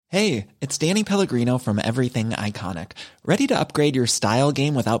Hey, it's Danny Pellegrino from Everything Iconic. Ready to upgrade your style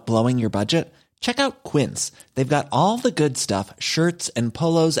game without blowing your budget? Check out Quince. They've got all the good stuff, shirts and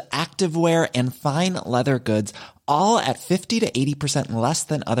polos, activewear, and fine leather goods, all at 50 to 80% less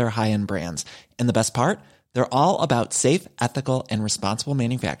than other high-end brands. And the best part? They're all about safe, ethical, and responsible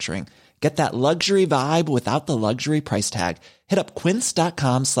manufacturing. Get that luxury vibe without the luxury price tag. Hit up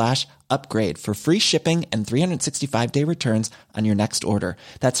quince.com/upgrade for free shipping and 365-day returns on your next order.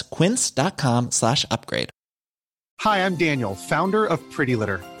 That's quince.com/upgrade. Hi, I'm Daniel, founder of Pretty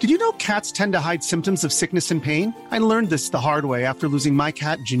Litter. Did you know cats tend to hide symptoms of sickness and pain? I learned this the hard way after losing my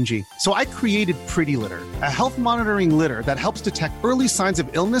cat, Gingy. So I created Pretty Litter, a health monitoring litter that helps detect early signs of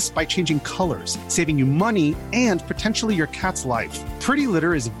illness by changing colors, saving you money and potentially your cat's life. Pretty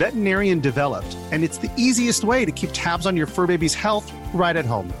Litter is veterinarian developed, and it's the easiest way to keep tabs on your fur baby's health right at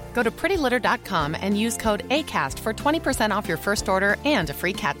home. Go to prettylitter.com and use code ACAST for 20% off your first order and a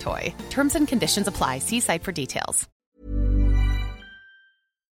free cat toy. Terms and conditions apply. See site for details.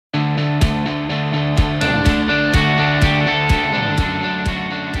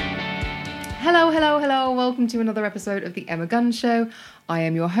 Hello. Welcome to another episode of The Emma Gunn Show. I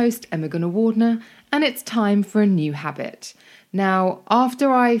am your host, Emma Gunnar-Wardner, and it's time for a new habit. Now,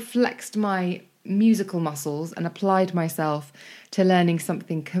 after I flexed my musical muscles and applied myself to learning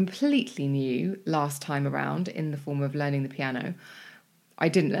something completely new last time around in the form of learning the piano, I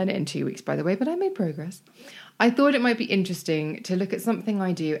didn't learn it in 2 weeks, by the way, but I made progress. I thought it might be interesting to look at something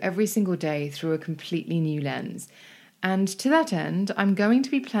I do every single day through a completely new lens. And to that end, I'm going to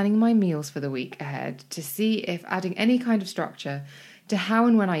be planning my meals for the week ahead to see if adding any kind of structure to how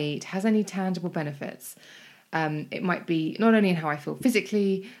and when I eat has any tangible benefits. It might be not only in how I feel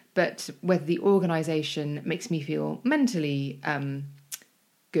physically, but whether the organisation makes me feel mentally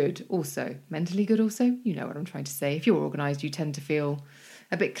good also. Mentally good also? You know what I'm trying to say. If you're organised, you tend to feel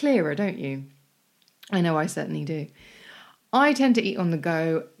a bit clearer, don't you? I know I certainly do. I tend to eat on the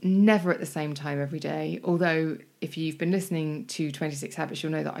go, never at the same time every day, although if you've been listening to 26 Habits,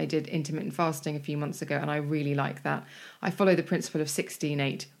 you'll know that I did intermittent fasting a few months ago, and I really like that. I follow the principle of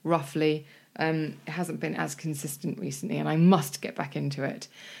 16-8, roughly. It hasn't been as consistent recently, and I must get back into it.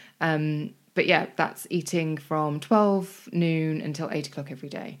 But yeah, that's eating from 12 noon until 8 o'clock every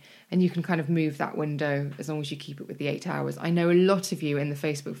day. And you can kind of move that window as long as you keep it with the 8 hours. I know a lot of you in the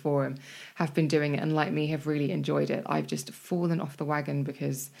Facebook forum have been doing it and like me have really enjoyed it. I've just fallen off the wagon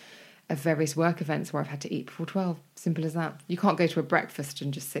because of various work events where I've had to eat before 12. Simple as that. You can't go to a breakfast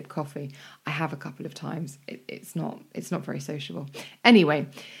and just sip coffee. I have a couple of times. It's not very sociable. Anyway,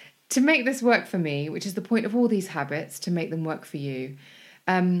 to make this work for me, which is the point of all these habits, to make them work for you,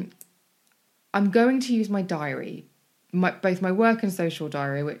 I'm going to use my diary, both my work and social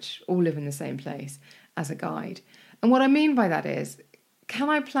diary, which all live in the same place, as a guide. And what I mean by that is, can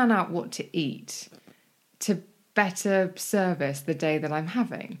I plan out what to eat to better service the day that I'm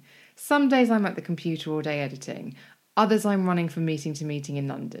having? Some days I'm at the computer all day editing. Others I'm running from meeting to meeting in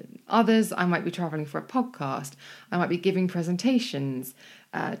London. Others I might be travelling for a podcast. I might be giving presentations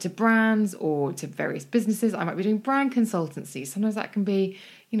to brands or to various businesses. I might be doing brand consultancy. Sometimes that can be,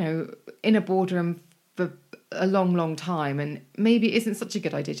 in a boardroom for a long, long time. And maybe it isn't such a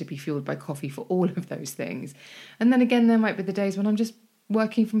good idea to be fueled by coffee for all of those things. And then again, there might be the days when I'm just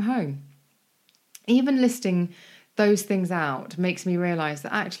working from home. Even listing those things out makes me realise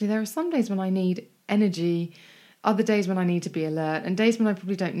that actually there are some days when I need energy, other days when I need to be alert, and days when I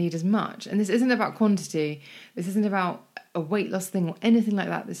probably don't need as much. And this isn't about quantity. This isn't about a weight loss thing or anything like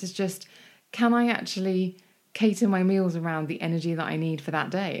that. This is just, can I actually cater my meals around the energy that I need for that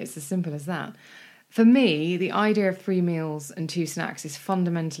day? It's as simple as that. For me, the idea of 3 meals and 2 snacks is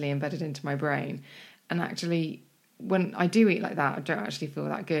fundamentally embedded into my brain. And actually, when I do eat like that, I don't actually feel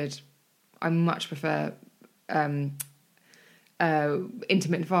that good. I much prefer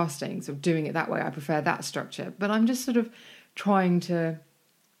intermittent fasting, so doing it that way. I prefer that structure. But I'm just sort of trying to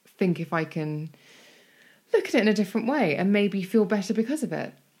think if I can look at it in a different way and maybe feel better because of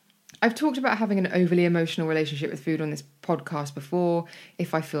it. I've talked about having an overly emotional relationship with food on this podcast before.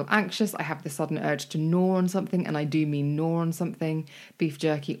 If I feel anxious, I have the sudden urge to gnaw on something, and I do mean gnaw on something. Beef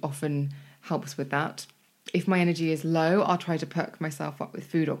jerky often helps with that. If my energy is low, I'll try to perk myself up with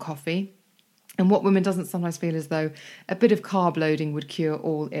food or coffee. And what woman doesn't sometimes feel as though a bit of carb loading would cure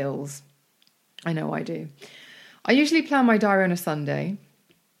all ills? I know I do. I usually plan my diary on a Sunday,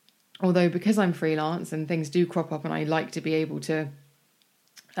 although because I'm freelance and things do crop up and I like to be able to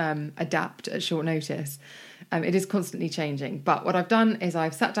adapt at short notice, it is constantly changing. But what I've done is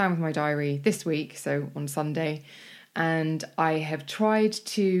I've sat down with my diary this week, so on Sunday, and I have tried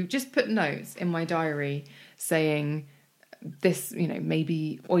to just put notes in my diary saying this,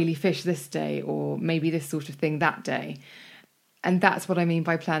 maybe oily fish this day, or maybe this sort of thing that day. And that's what I mean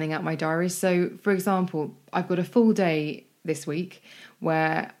by planning out my diary. So, for example, I've got a full day this week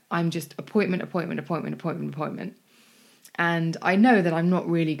where I'm just appointment. And I know that I'm not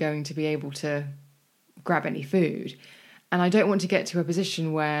really going to be able to grab any food. And I don't want to get to a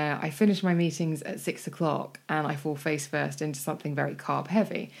position where I finish my meetings at 6:00 and I fall face first into something very carb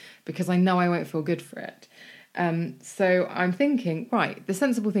heavy, because I know I won't feel good for it. So I'm thinking, right, the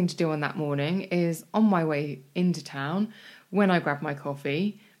sensible thing to do on that morning is on my way into town, when I grab my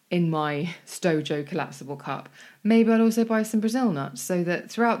coffee in my Stojo collapsible cup, maybe I'll also buy some Brazil nuts, so that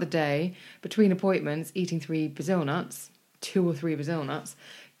throughout the day, between appointments, eating 3 Brazil nuts, 2 or 3 Brazil nuts,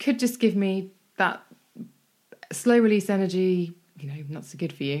 could just give me that slow release energy, not so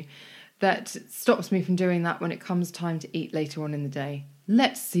good for you, that stops me from doing that when it comes time to eat later on in the day.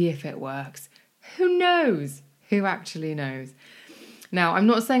 Let's see if it works. Who knows? Who actually knows? Now, I'm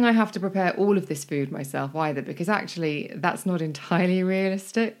not saying I have to prepare all of this food myself either, because actually that's not entirely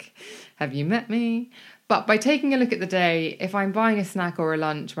realistic. Have you met me? But by taking a look at the day, if I'm buying a snack or a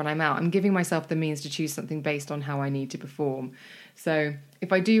lunch when I'm out, I'm giving myself the means to choose something based on how I need to perform. So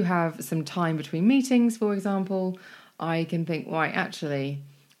if I do have some time between meetings, for example, I can think, right, actually,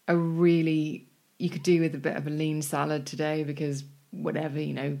 you could do with a bit of a lean salad today, because whatever,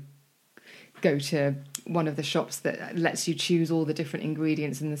 go to one of the shops that lets you choose all the different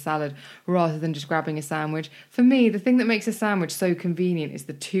ingredients in the salad rather than just grabbing a sandwich. For me, the thing that makes a sandwich so convenient is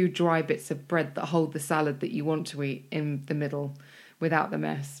the 2 dry bits of bread that hold the salad that you want to eat in the middle without the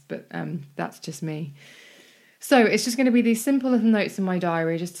mess. But that's just me. So it's just going to be these simple little notes in my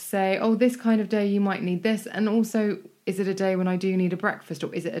diary just to say, oh, this kind of day you might need this. And also, is it a day when I do need a breakfast?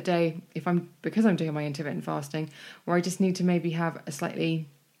 Or is it a day, because I'm doing my intermittent fasting, where I just need to maybe have a slightly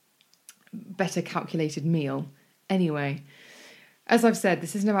better calculated meal? Anyway, as I've said,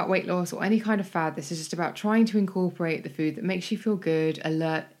 this isn't about weight loss or any kind of fad. This is just about trying to incorporate the food that makes you feel good,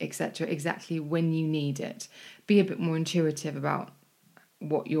 alert, etc., exactly when you need it. Be a bit more intuitive about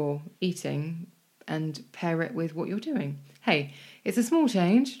what you're eating and pair it with what you're doing. Hey, it's a small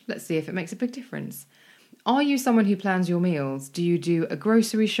change. Let's see if it makes a big difference. Are you someone who plans your meals? Do you do a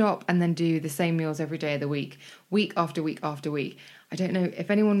grocery shop and then do the same meals every day of the week after week after week? I don't know if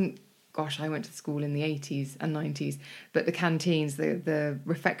anyone... Gosh, I went to school in the 80s and 90s, but the canteens, the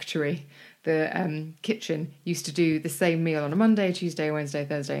refectory, the kitchen used to do the same meal on a Monday, Tuesday, Wednesday,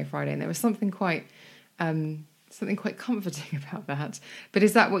 Thursday, and Friday, and there was something quite comforting about that. But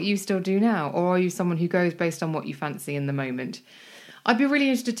is that what you still do now, or are you someone who goes based on what you fancy in the moment? I'd be really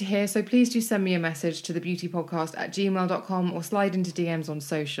interested to hear, so please do send me a message to thebeautypodcast@gmail.com or slide into DMs on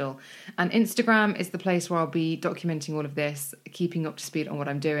social. And Instagram is the place where I'll be documenting all of this, keeping up to speed on what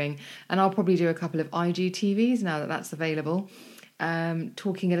I'm doing. And I'll probably do a couple of IGTVs now that that's available,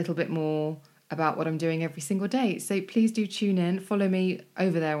 talking a little bit more about what I'm doing every single day. So please do tune in, follow me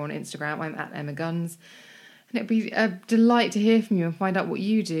over there on Instagram. I'm at Emma Guns. And it'd be a delight to hear from you and find out what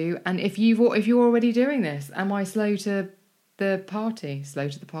you do. And if you're already doing this, am I slow to the party? Slow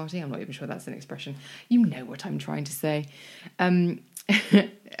to the party? I'm not even sure that's an expression. You know what I'm trying to say. Are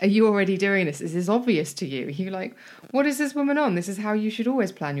you already doing this? Is this obvious to you? Are you like, what is this woman on? This is how you should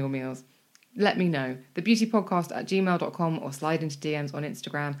always plan your meals. Let me know. Thebeautypodcast@gmail.com or slide into DMs on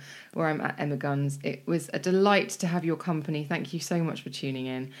Instagram, where I'm at Emma Guns. It was a delight to have your company. Thank you so much for tuning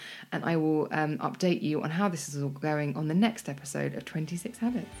in. And I will update you on how this is all going on the next episode of 26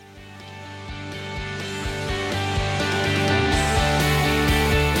 Habits.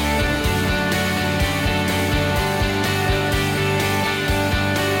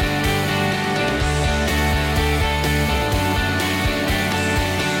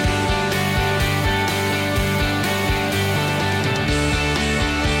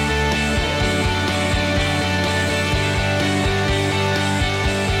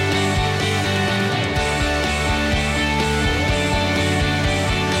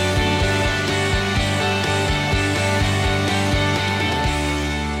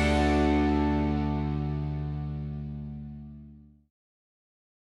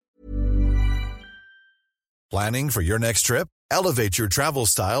 Planning for your next trip? Elevate your travel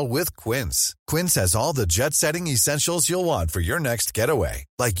style with Quince. Quince has all the jet-setting essentials you'll want for your next getaway,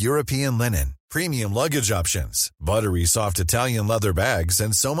 like European linen, premium luggage options, buttery soft Italian leather bags,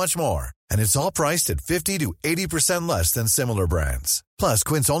 and so much more. And it's all priced at 50 to 80% less than similar brands. Plus,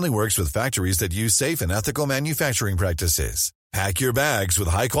 Quince only works with factories that use safe and ethical manufacturing practices. Pack your bags with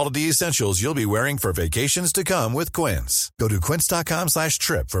high-quality essentials you'll be wearing for vacations to come with Quince. Go to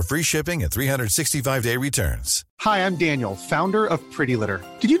quince.com/trip for free shipping and 365-day returns. Hi, I'm Daniel, founder of Pretty Litter.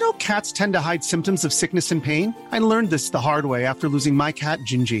 Did you know cats tend to hide symptoms of sickness and pain? I learned this the hard way after losing my cat,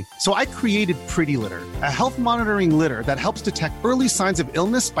 Gingy. So I created Pretty Litter, a health monitoring litter that helps detect early signs of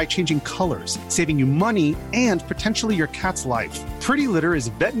illness by changing colors, saving you money and potentially your cat's life. Pretty Litter is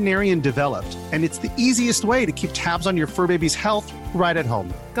veterinarian developed, and it's the easiest way to keep tabs on your fur baby's health right at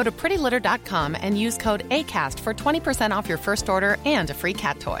home. Go to prettylitter.com and use code ACAST for 20% off your first order and a free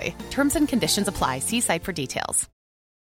cat toy. Terms and conditions apply. See site for details.